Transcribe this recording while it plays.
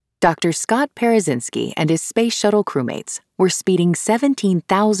Dr. Scott Parazynski and his space shuttle crewmates were speeding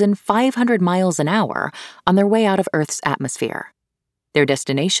 17,500 miles an hour on their way out of Earth's atmosphere. Their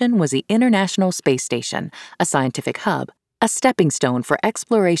destination was the International Space Station, a scientific hub, a stepping stone for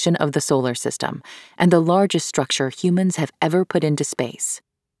exploration of the solar system, and the largest structure humans have ever put into space.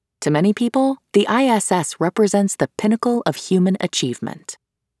 To many people, the ISS represents the pinnacle of human achievement.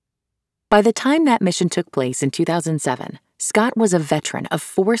 By the time that mission took place in 2007, Scott was a veteran of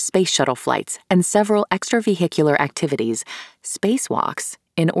 4 space shuttle flights and several extravehicular activities, spacewalks,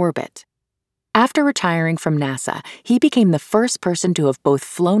 in orbit. After retiring from NASA, he became the first person to have both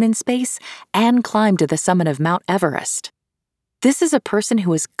flown in space and climbed to the summit of Mount Everest. This is a person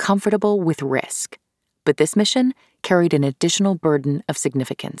who is comfortable with risk, but this mission carried an additional burden of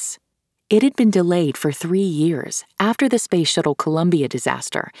significance. It had been delayed for 3 years after the Space Shuttle Columbia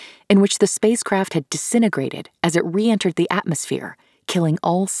disaster, in which the spacecraft had disintegrated as it re-entered the atmosphere, killing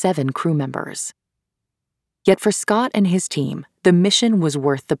all 7 crew members. Yet for Scott and his team, the mission was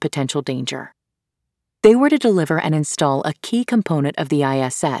worth the potential danger. They were to deliver and install a key component of the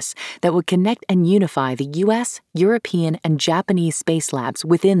ISS that would connect and unify the US, European, and Japanese space labs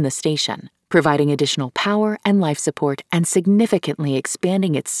within the station, providing additional power and life support and significantly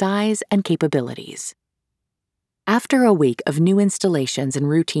expanding its size and capabilities. After a week of new installations and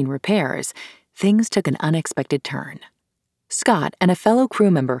routine repairs, things took an unexpected turn. Scott and a fellow crew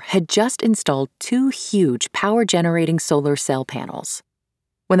member had just installed 2 huge power-generating solar cell panels.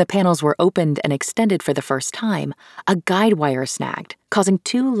 When the panels were opened and extended for the first time, a guide wire snagged, causing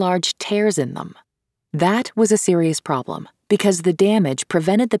 2 large tears in them. That was a serious problem, because the damage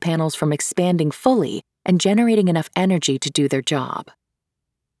prevented the panels from expanding fully and generating enough energy to do their job.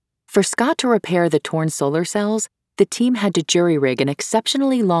 For Scott to repair the torn solar cells, the team had to jury-rig an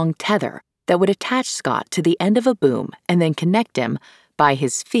exceptionally long tether that would attach Scott to the end of a boom and then connect him, by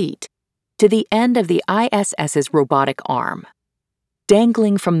his feet, to the end of the ISS's robotic arm.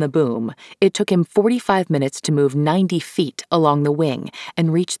 Dangling from the boom, it took him 45 minutes to move 90 feet along the wing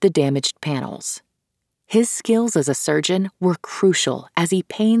and reach the damaged panels. His skills as a surgeon were crucial as he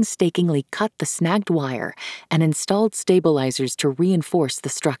painstakingly cut the snagged wire and installed stabilizers to reinforce the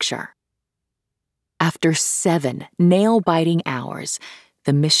structure. After 7 nail-biting hours,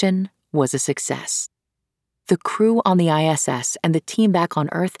 the mission was a success. The crew on the ISS and the team back on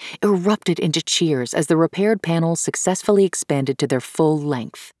Earth erupted into cheers as the repaired panels successfully expanded to their full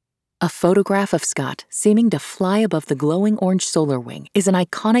length. A photograph of Scott seeming to fly above the glowing orange solar wing is an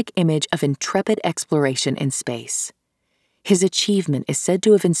iconic image of intrepid exploration in space. His achievement is said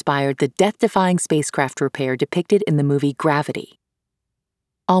to have inspired the death-defying spacecraft repair depicted in the movie Gravity.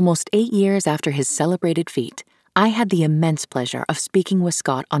 Almost 8 years after his celebrated feat, I had the immense pleasure of speaking with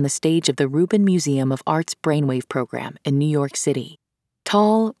Scott on the stage of the Rubin Museum of Art's Brainwave program in New York City.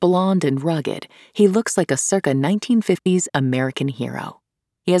 Tall, blonde, and rugged, he looks like a circa 1950s American hero.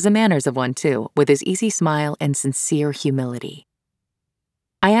 He has the manners of one, too, with his easy smile and sincere humility.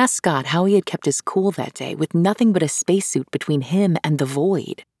 I asked Scott how he had kept his cool that day with nothing but a spacesuit between him and the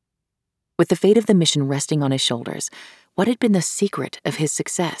void. With the fate of the mission resting on his shoulders, what had been the secret of his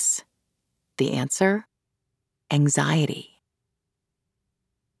success? The answer? Anxiety.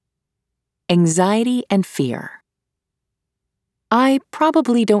 Anxiety and fear. I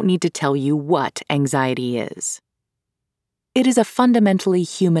probably don't need to tell you what anxiety is. It is a fundamentally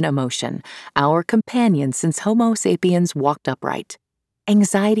human emotion, our companion since Homo sapiens walked upright.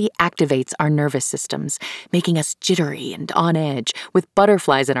 Anxiety activates our nervous systems, making us jittery and on edge, with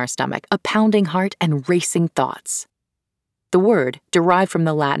butterflies in our stomach, a pounding heart, and racing thoughts. The word, derived from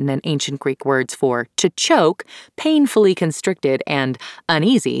the Latin and ancient Greek words for to choke, painfully constricted, and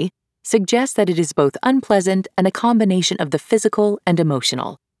uneasy, suggests that it is both unpleasant and a combination of the physical and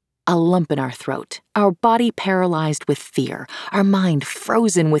emotional. A lump in our throat, our body paralyzed with fear, our mind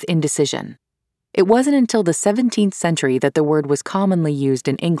frozen with indecision. It wasn't until the 17th century that the word was commonly used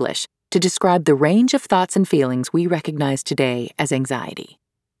in English to describe the range of thoughts and feelings we recognize today as anxiety.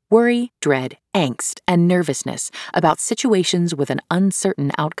 Worry, dread, angst, and nervousness about situations with an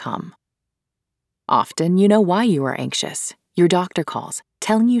uncertain outcome. Often, you know why you are anxious. Your doctor calls,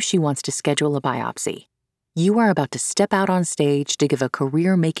 telling you she wants to schedule a biopsy. You are about to step out on stage to give a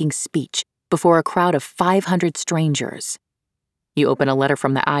career-making speech before a crowd of 500 strangers. You open a letter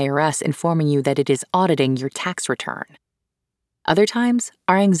from the IRS informing you that it is auditing your tax return. Other times,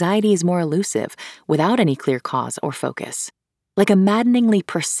 our anxiety is more elusive, without any clear cause or focus. Like a maddeningly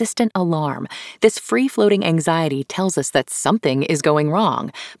persistent alarm, this free-floating anxiety tells us that something is going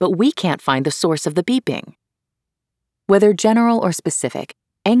wrong, but we can't find the source of the beeping. Whether general or specific,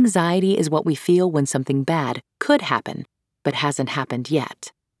 anxiety is what we feel when something bad could happen, but hasn't happened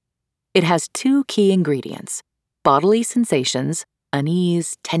yet. It has two key ingredients: bodily sensations,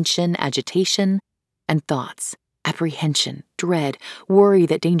 unease, tension, agitation, and thoughts, apprehension, dread, worry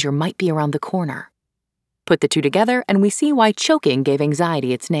that danger might be around the corner. Put the two together and we see why choking gave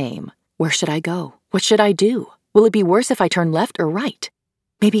anxiety its name. Where should I go? What should I do? Will it be worse if I turn left or right?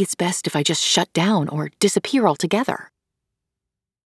 Maybe it's best if I just shut down or disappear altogether.